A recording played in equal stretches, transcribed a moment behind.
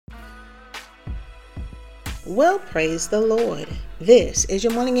Well, praise the Lord. This is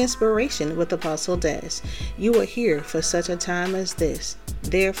your morning inspiration with Apostle Des. You are here for such a time as this.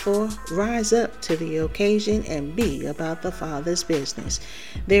 Therefore, rise up to the occasion and be about the Father's business.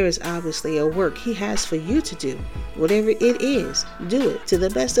 There is obviously a work He has for you to do. Whatever it is, do it to the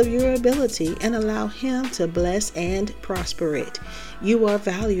best of your ability and allow Him to bless and prosper it. You are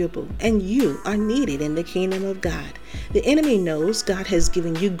valuable and you are needed in the kingdom of God. The enemy knows God has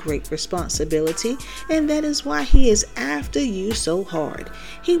given you great responsibility, and that is why he is after you so hard.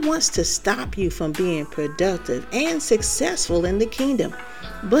 He wants to stop you from being productive and successful in the kingdom.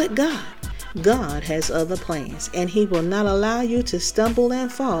 But God has other plans, and He will not allow you to stumble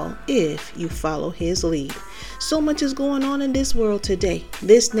and fall if you follow His lead. So much is going on in this world today.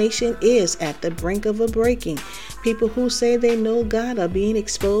 This nation is at the brink of a breaking. People who say they know God are being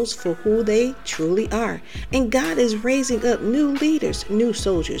exposed for who they truly are. And God is raising up new leaders, new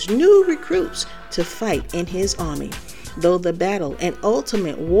soldiers, new recruits to fight in His army. Though the battle and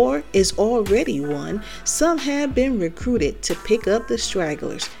ultimate war is already won, some have been recruited to pick up the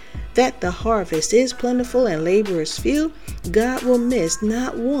stragglers. That the harvest is plentiful and laborers few, God will miss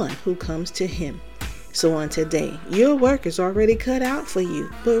not one who comes to Him. So on today, your work is already cut out for you,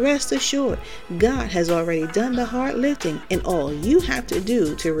 but rest assured, God has already done the hard lifting, and all you have to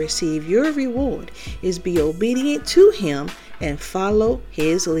do to receive your reward is be obedient to Him and follow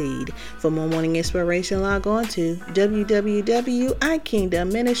His lead. For more morning inspiration, log on to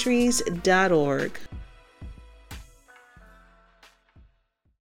www.ikingdomministries.org.